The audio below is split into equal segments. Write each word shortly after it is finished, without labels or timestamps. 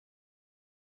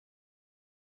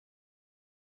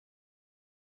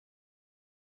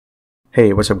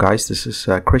Hey, what's up guys? This is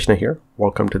Krishna here.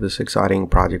 Welcome to this exciting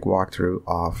project walkthrough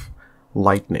of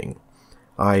Lightning.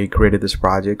 I created this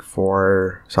project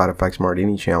for Side Effects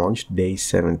Houdini Challenge day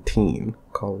 17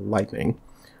 called Lightning,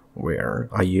 where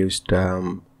I used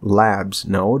Labs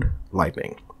node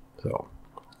Lightning.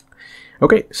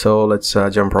 Okay, so let's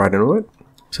jump right into it.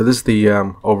 So this is the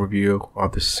overview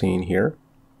of the scene here,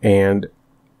 and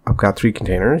I've got three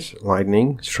containers: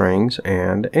 Lightning, Strings,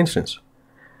 and Instance.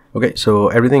 Okay, so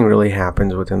everything really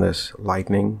happens within this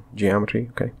Lightning geometry.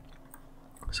 Okay,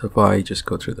 so if I just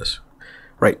go through this,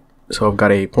 right, so I've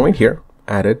got a point here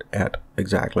added at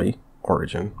exactly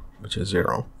origin, which is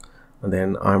 0, and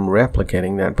then I'm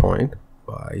replicating that point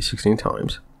by 16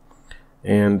 times,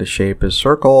 and the shape is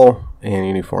circle and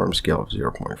uniform scale of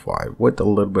 0.5 with a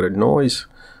little bit of noise,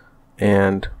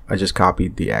 and I just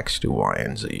copied the X to Y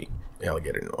and Z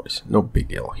alligator noise. No big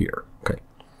deal here. Okay,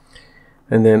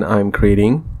 and then I'm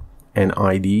creating an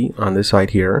ID on this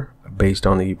side here based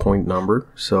on the point number.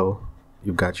 So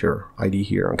you've got your ID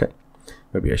here. Okay,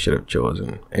 maybe I should have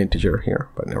chosen integer here,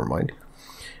 but never mind.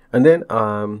 And then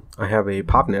I have a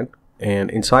popnet,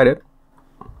 and inside it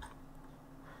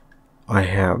I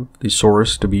have the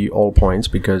source to be all points,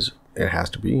 because it has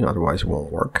to be, otherwise it won't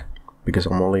work, because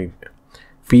I'm only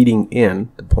feeding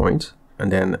in the points, and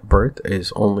then birth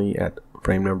is only at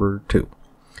frame number 2.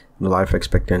 The life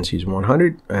expectancy is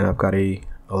 100, and I've got a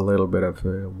little bit of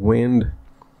wind,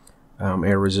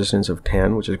 air resistance of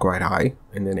 10, which is quite high,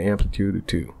 and then amplitude of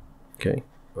 2. Okay,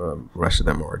 rest of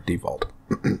them are default.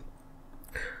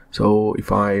 So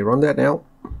if I run that now,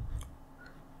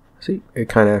 see, it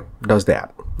kind of does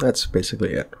that. That's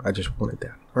basically it. I just wanted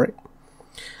that. All right,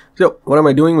 so what am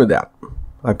I doing with that?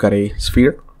 I've got a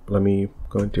sphere. Let me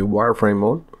go into wireframe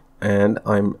mode, and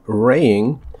I'm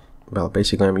arraying. Well,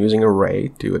 basically I'm using an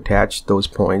array to attach those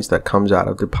points that comes out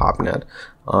of the popnet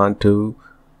onto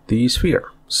the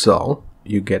sphere. So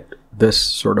you get this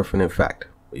sort of an effect.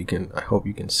 I hope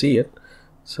you can see it.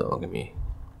 So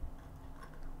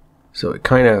so it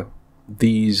kind of,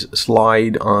 these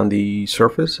slide on the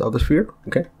surface of the sphere.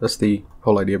 Okay, that's the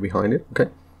whole idea behind it.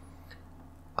 Okay,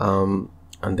 and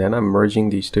then I'm merging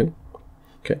these two.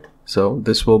 Okay, so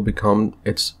this will become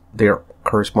their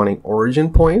corresponding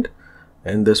origin point,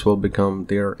 and this will become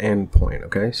their end point.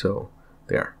 Okay, so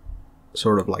there,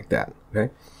 sort of like that.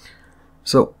 Okay,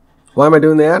 so why am I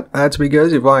doing that? That's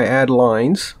because if I add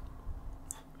lines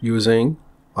using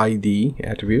ID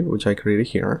attribute, which I created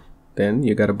here, then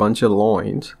you got a bunch of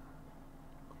I'm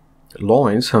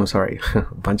sorry, a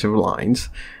bunch of lines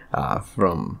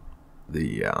from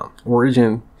the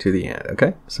origin to the end.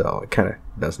 Okay, so it kind of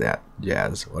does that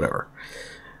jazz, whatever.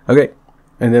 Okay,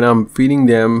 and then I'm feeding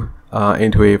them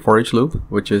into a for each loop,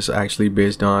 which is actually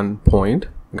based on point.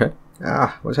 Okay,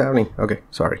 what's happening? Okay,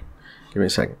 sorry, give me a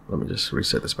second, let me just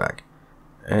reset this back.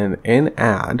 And in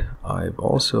add, I've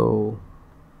also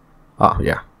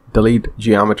delete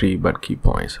geometry but keep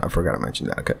points. I forgot to mention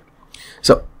that. Okay,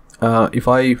 so if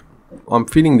I'm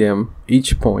feeding them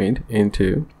each point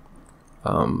into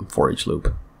for each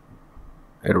loop.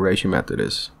 Iteration method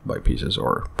is by pieces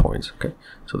or points. Okay,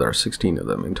 so there are 16 of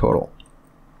them in total.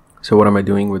 So what am I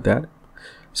doing with that?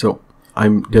 So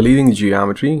I'm deleting the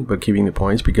geometry but keeping the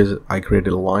points, because I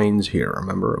created lines here,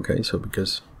 remember? Okay, so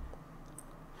because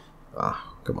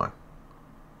come on,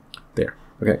 there.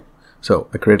 Okay, so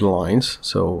I created lines,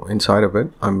 so inside of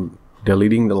it I'm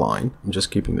deleting the line, I'm just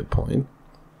keeping the point.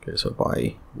 Okay, so if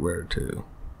I were to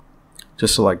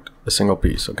just select a single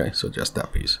piece, okay, so just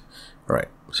that piece. All right,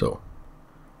 so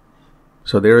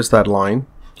there's that line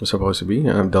it's supposed to be,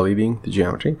 and I'm deleting the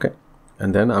geometry. Okay,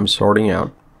 and then I'm sorting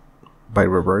out by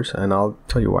reverse, and I'll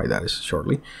tell you why that is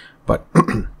shortly. But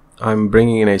I'm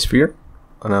bringing in a sphere,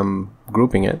 and I'm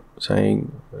grouping it,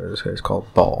 saying it's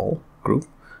called ball group,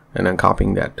 and I'm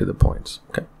copying that to the points.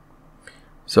 Okay,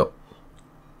 so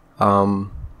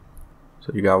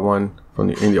so you got one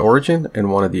in the origin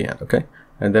and one at the end. Okay,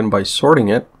 and then by sorting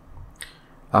it,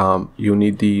 you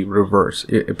need the reverse.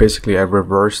 Basically, I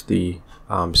reversed the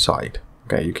side.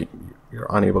 Okay, you're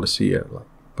unable to see it,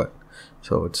 but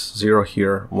so it's 0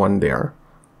 here, 1 there.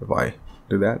 If I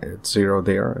do that, it's 0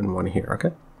 there and 1 here.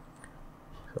 Okay,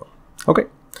 so okay,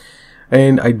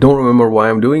 and I don't remember why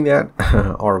I'm doing that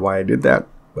or why I did that,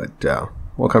 but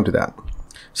we'll come to that.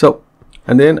 So,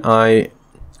 and then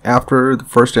after the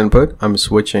first input, I'm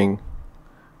switching.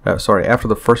 After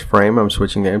the first frame, I'm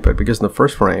switching the input, because in the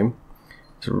first frame,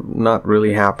 it's not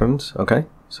really happens. Okay,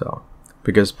 so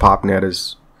because popnet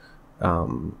is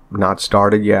not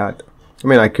started yet. I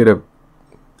mean, I could have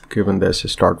given this a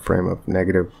start frame of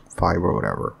 -5 or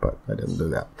whatever, but I didn't do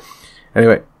that.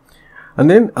 Anyway, and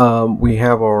then we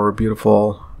have our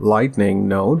beautiful lightning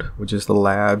node, which is the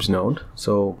labs node.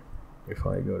 So if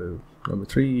I go to number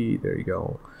 3, there you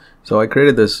go. So I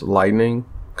created this lightning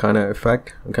kind of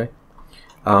effect. Okay.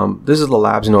 This is the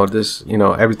labs node. This,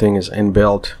 everything is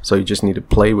inbuilt, so you just need to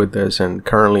play with this. And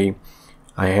currently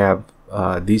I have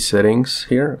these settings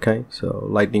here. Okay, so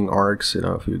lightning arcs,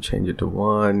 if you change it to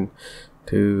 1,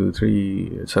 2,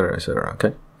 3, etc., etc.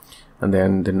 Okay, and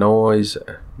then the noise,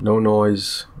 no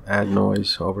noise, add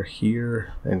noise over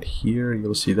here and here.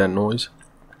 You'll see that noise,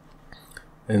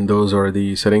 and those are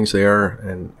the settings there.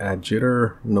 And add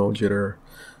jitter, no jitter,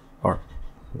 or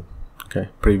okay,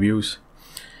 previews.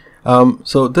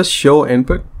 So this show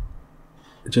input,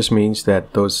 it just means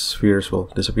that those spheres will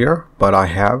disappear, but I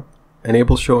have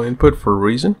enabled show input for a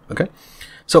reason. Okay,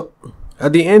 so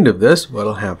at the end of this, what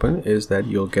will happen is that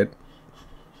you'll get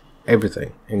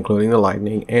everything, including the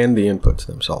lightning and the inputs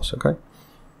themselves. Okay,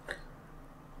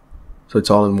 so it's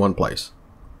all in one place.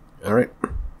 All right,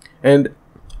 and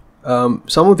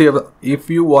some of the other,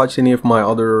 if you watch any of my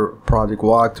other project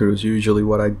walkthroughs, usually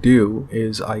what I do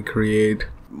is I create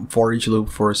for each loop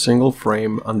for a single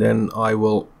frame, and then I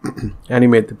will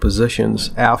animate the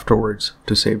positions afterwards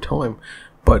to save time.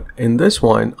 But in this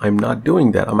one, I'm not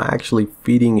doing that. I'm actually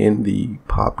feeding in the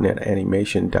PopNet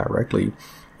animation directly,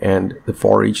 and the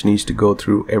for each needs to go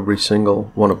through every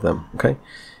single one of them. Okay,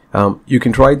 you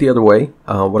can try it the other way.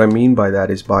 What I mean by that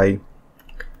is by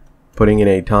putting in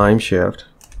a time shift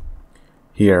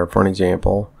here, for an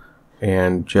example,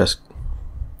 and just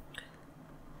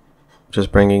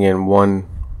bringing in one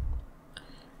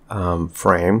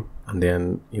frame, and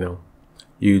then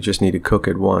you just need to cook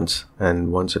it once,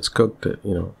 and once it's cooked,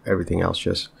 everything else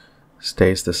just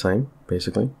stays the same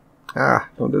basically.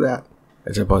 Don't do that.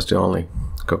 It's supposed to only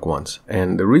cook once,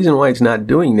 and the reason why it's not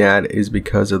doing that is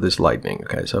because of this lightning.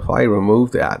 Okay, so if I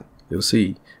remove that, you'll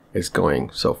see it's going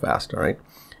so fast. All right,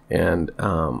 and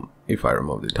if I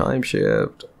remove the time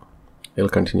shift, it'll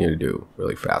continue to do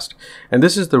really fast. And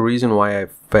this is the reason why I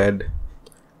fed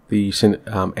the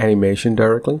animation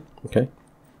directly. Okay,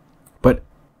 but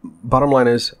bottom line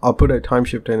is I'll put a time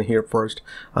shift in here first,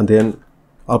 and then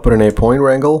I'll put in a point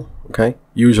wrangle. Okay,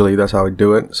 usually that's how I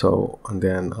do it. So, and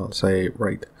then I'll say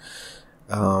right,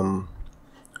 I've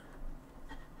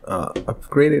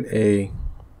created a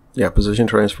position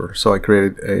transfer. So I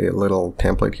created a little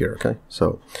template here. Okay,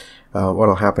 so what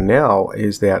will happen now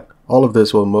is that all of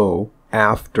this will move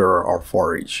after our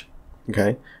for each.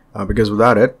 Okay, because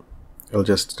without it, it'll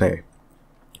just stay.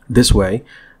 This way,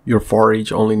 your for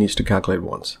each only needs to calculate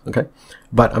once. Okay,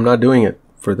 but I'm not doing it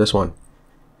for this one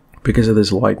because of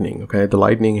this lightning. Okay, the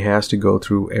lightning has to go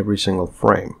through every single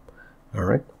frame. All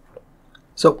right,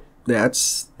 so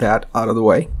that's that out of the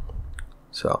way.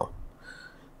 So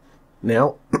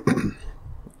now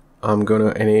I'm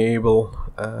gonna enable,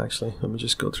 actually let me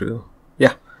just go through.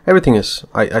 Yeah, everything is,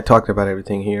 I talked about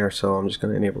everything here, so I'm just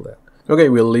gonna enable that. Okay,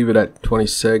 we'll leave it at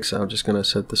 26. I'm just gonna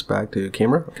set this back to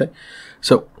camera. Okay,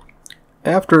 so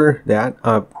after that,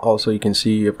 also you can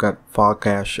see I've got file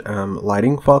cache,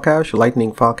 lightning file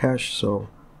cache. So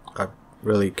I've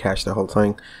really cached the whole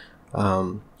thing.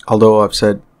 Although I've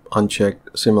said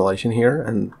unchecked simulation here,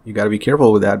 and you got to be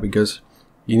careful with that because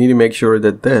you need to make sure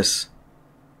that this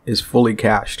is fully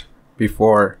cached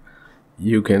before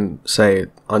you can say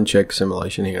uncheck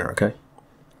simulation here. Okay,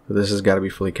 so this has got to be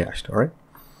fully cached. All right,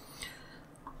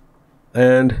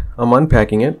 and I'm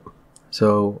unpacking it.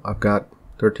 So I've got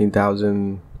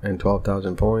 13,000 and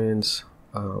 12,000 points.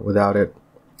 Without it,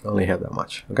 I only have that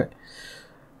much. Okay,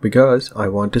 because I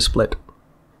want to split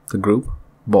the group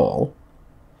ball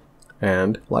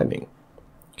and lightning.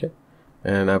 Okay,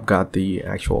 and I've got the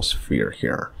actual sphere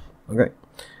here. Okay,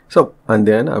 so and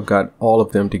then I've got all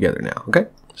of them together now. Okay,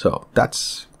 so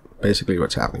that's basically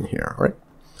what's happening here. All right,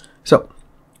 so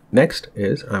next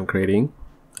is I'm creating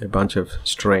a bunch of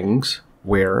strings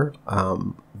where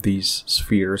these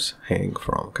spheres hang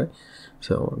from. Okay,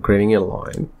 so I'm creating a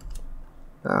line.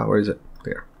 Where is it?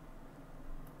 There.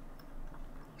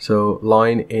 So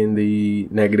line in the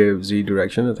negative z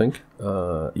direction, I think.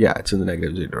 Yeah, it's in the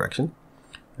negative z direction.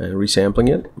 And resampling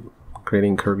it,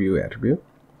 creating curve view attribute,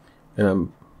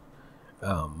 and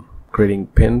I'm creating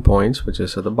pin points, which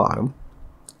is at the bottom.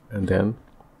 And then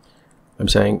I'm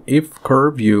saying if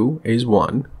curve view is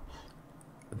 1,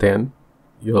 then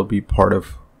you'll be part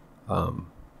of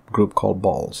group called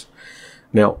balls.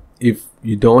 Now, if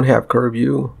you don't have curve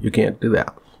view, you can't do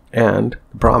that. And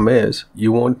the problem is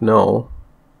you won't know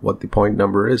what the point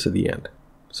number is at the end.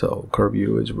 So curve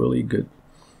view is really good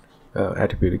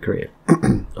attribute to create.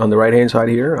 On the right hand side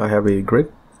here, I have a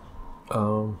grid. I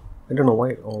don't know why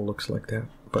it all looks like that,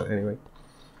 but anyway,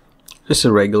 just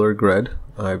a regular grid.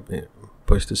 I've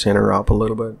push the center up a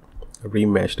little bit. I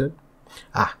remeshed it.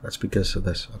 Ah, that's because of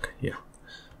this. Okay, yeah.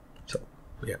 So,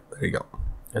 yeah, there you go.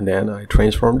 And then I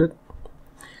transformed it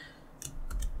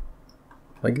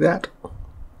like that.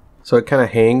 So it kind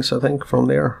of hangs, I think, from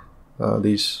there.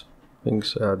 These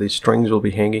things, these strings will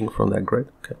be hanging from that grid.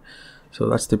 Okay, so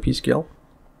that's the P scale.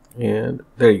 And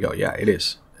there you go. Yeah, it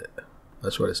is.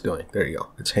 That's what it's doing. There you go.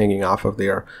 It's hanging off of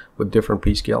there with different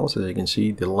P scales. As you can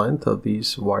see, the length of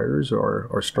these wires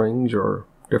or strings are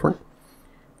different.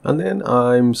 And then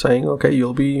I'm saying, okay,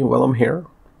 you'll be, well, I'm here.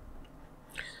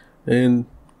 And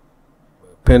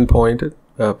pinpointed,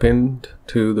 pinned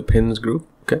to the pins group.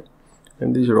 Okay.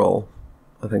 And these are all,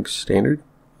 I think, standard.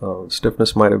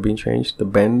 Stiffness might have been changed. The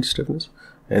bend stiffness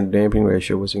and damping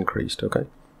ratio was increased. Okay.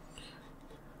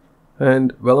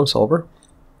 And vellum solver.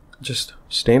 Just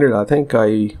standard. I think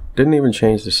I didn't even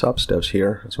change the sub steps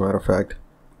here. As a matter of fact,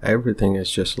 everything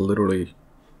is just literally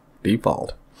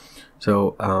default.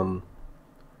 So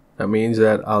that means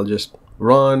that I'll just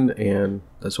run, and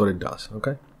that's what it does.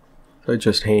 Okay, so it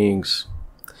just hangs,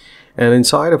 and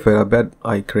inside of it, I bet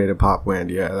I create a pop wind.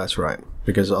 Yeah, that's right,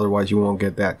 because otherwise you won't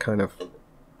get that kind of,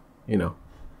 you know,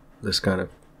 this kind of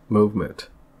movement.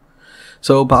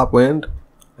 So pop wind,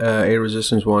 a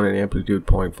resistance 1 and amplitude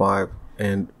 0.5,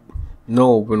 and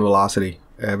no wind velocity.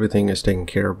 Everything is taken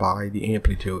care of by the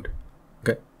amplitude.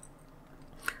 Okay,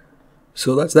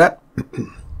 so that's that.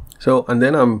 So, and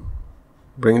then I'm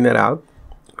bringing that out,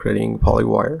 creating poly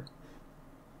wire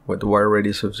with the wire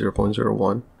radius of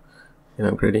 0.01, and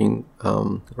I'm creating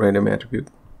random attribute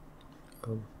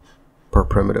per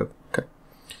primitive. Okay,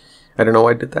 I don't know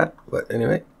why I did that, but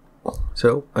anyway.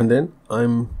 So, and then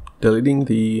I'm deleting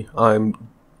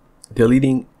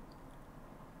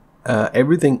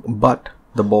everything but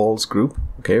the balls group,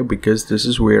 okay, because this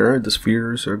is where the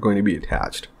spheres are going to be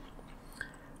attached.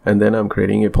 And then I'm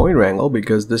creating a point wrangle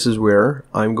because this is where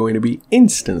I'm going to be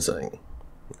instancing,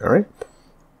 all right,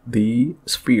 the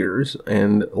spheres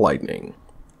and lightning.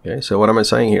 Okay, so what am I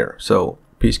saying here? So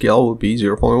P scale will be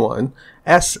 0.1.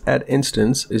 S at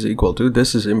instance is equal to,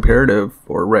 this is imperative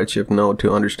for Redshift node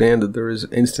to understand that there is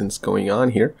instance going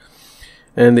on here.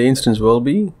 And the instance will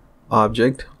be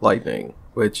object lightning,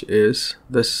 which is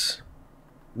this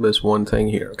one thing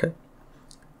here, okay?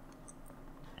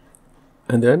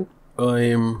 And then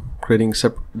I'm creating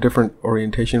different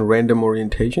orientation, random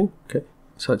orientation, okay,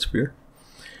 side sphere.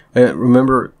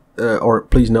 Remember, or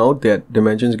please note that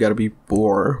dimensions got to be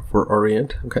 4 for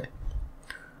orient, okay?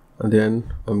 And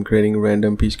then I'm creating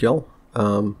random P scale.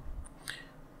 I'm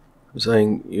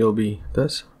saying it'll be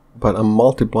this, but I'm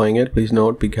multiplying it, please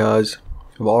note, because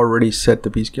I've already set the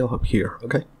P scale up here,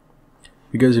 okay?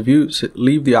 Because if you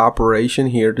leave the operation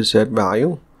here to set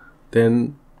value,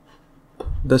 then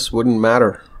this wouldn't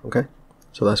matter, okay?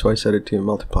 So that's why I set it to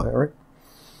multiply, all right?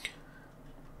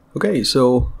 Okay,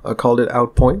 so I called it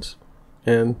out points,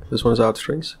 and this one's out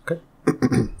strings, okay?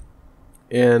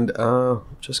 And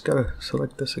just gotta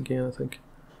select this again, I think,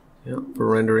 yeah, for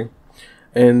rendering.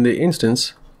 And the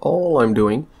instance, all I'm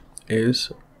doing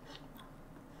is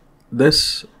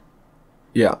this,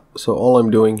 yeah, so all I'm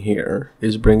doing here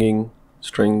is bringing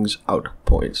strings out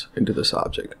points into this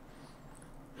object,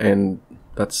 and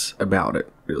that's about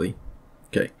it, really.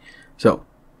 Okay, so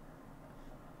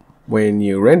when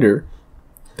you render,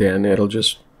 then it'll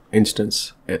just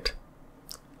instance it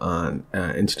on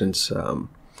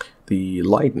the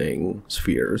lightning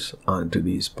spheres onto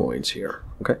these points here.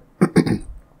 Okay,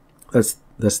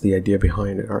 that's the idea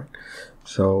behind it. All right,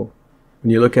 so when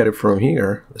you look at it from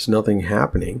here, there's nothing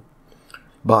happening,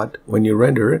 but when you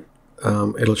render it,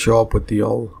 it'll show up with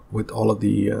all of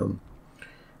the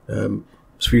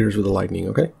spheres with the lightning.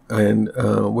 Okay, and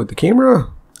with the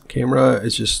camera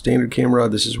is just standard camera.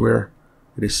 This is where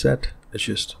it is set. It's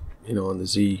just, you know, on the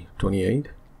Z28,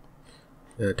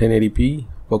 1080p,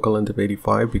 focal length of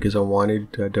 85 because I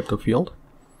wanted depth of field.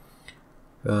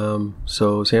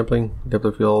 So sampling, depth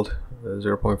of field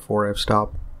 0.4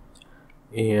 f-stop,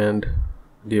 and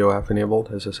DOF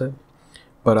enabled, as I said.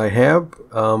 But I have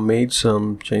made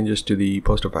some changes to the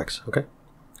post effects, okay?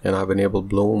 And I've enabled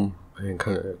bloom and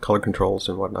kind of color controls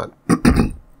and whatnot.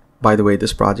 By the way,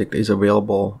 this project is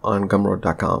available on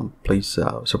gumroad.com. Please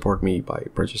support me by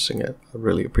purchasing it. I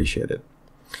really appreciate it.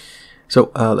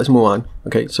 So let's move on.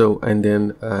 Okay, so and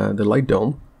then the light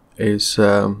dome is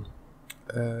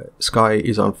Sky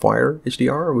is on Fire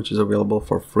HDR, which is available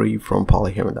for free from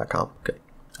polyheaven.com. Okay,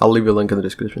 I'll leave a link in the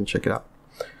description. Check it out.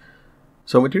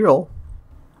 So material,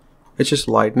 it's just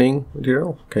lightning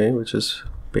material, okay, which is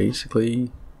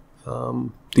basically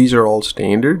these are all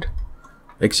standard,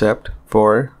 except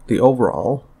for the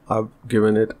overall. I've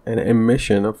given it an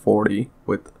emission of 40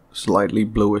 with slightly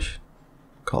bluish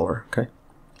color. Okay,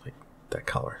 like that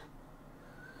color.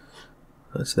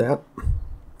 That's that.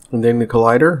 And then the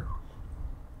collider,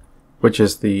 which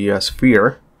is the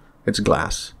sphere, it's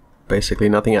glass. Basically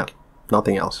nothing else.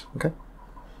 Nothing else. Okay.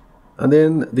 And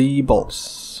then the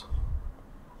balls.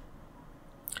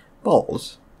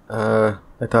 Balls.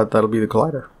 I thought that'll be the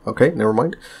collider. Okay, never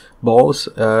mind. Balls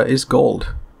is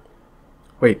gold.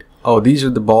 Wait. Oh, these are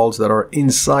the balls that are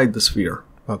inside the sphere.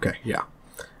 Okay, yeah.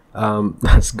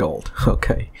 That's gold.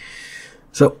 Okay.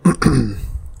 So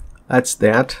that's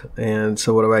that. And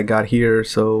so what have I got here?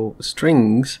 So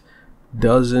strings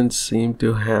doesn't seem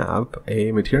to have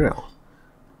a material.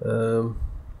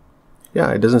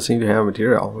 Yeah, it doesn't seem to have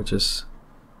material, which is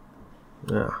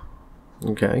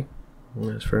okay.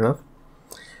 That's fair enough.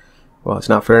 Well, it's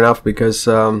not fair enough because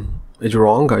it's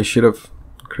wrong. I should have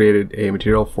created a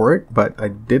material for it, but I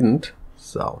didn't,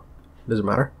 so it doesn't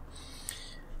matter.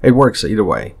 It works either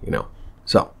way, you know.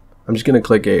 So I'm just gonna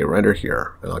click a render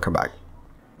here and I'll come back.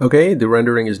 Okay, the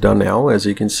rendering is done now. As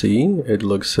you can see, it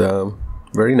looks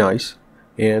very nice,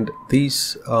 and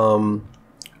these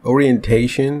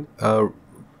orientation,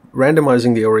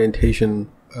 randomizing the orientation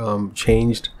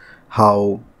changed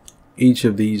how each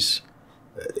of these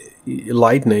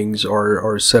lightnings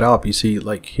are set up. You see,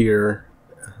 like here,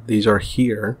 these are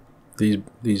here,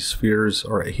 these spheres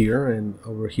are here and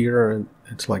over here, and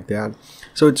it's like that.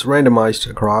 So it's randomized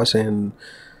across, and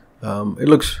it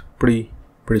looks pretty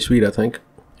sweet, I think.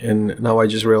 And now I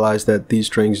just realized that these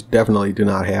strings definitely do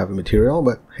not have a material,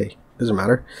 but hey, doesn't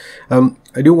matter.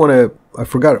 I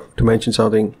forgot to mention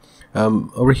something.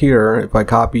 Over here, if I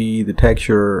copy the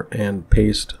texture and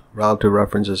paste relative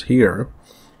references here,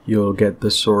 you'll get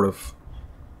this sort of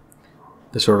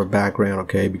background,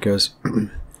 okay? Because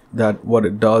that what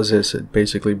it does is it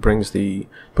basically puts the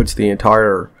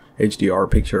entire HDR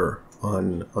picture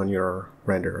on your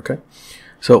render, okay?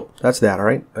 So that's that, all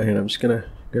right? And I'm just gonna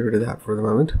get rid of that for the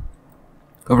moment.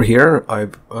 Over here,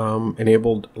 I've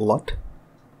enabled LUT,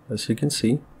 as you can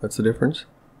see. That's the difference.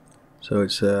 So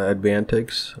it's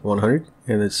Advantix 100,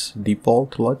 and it's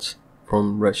default LUTs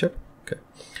from Redshift. Okay.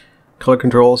 Color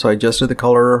controls, I adjusted the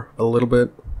color a little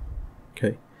bit.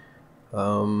 Okay.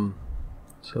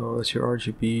 So that's your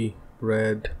RGB.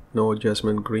 Red, no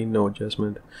adjustment. Green, no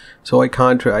adjustment. So I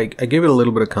gave it a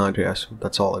little bit of contrast.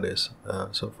 That's all it is.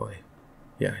 So if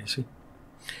yeah, you see.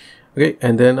 Okay,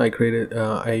 and then I created,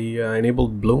 I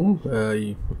enabled bloom.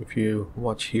 If you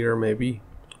watch here, maybe.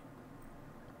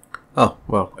 Oh,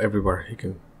 well, everywhere you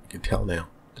can tell now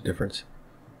the difference.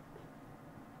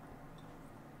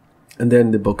 And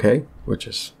then the bokeh, which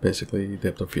is basically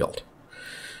depth of field.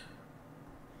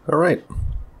 All right.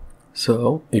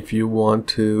 So if you want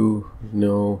to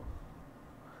know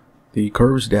the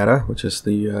curves data, which is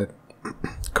the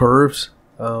curves,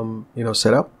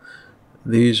 setup,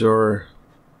 these are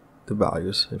the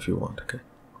values if you want. Okay.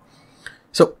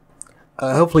 So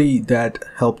hopefully that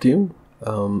helped you.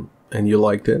 And you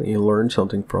liked it and you learned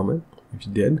something from it. If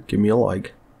you did, give me a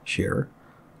like, share,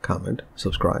 comment,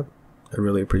 subscribe. I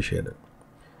really appreciate it.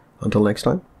 Until next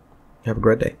time, have a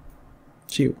great day.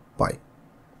 See you. Bye.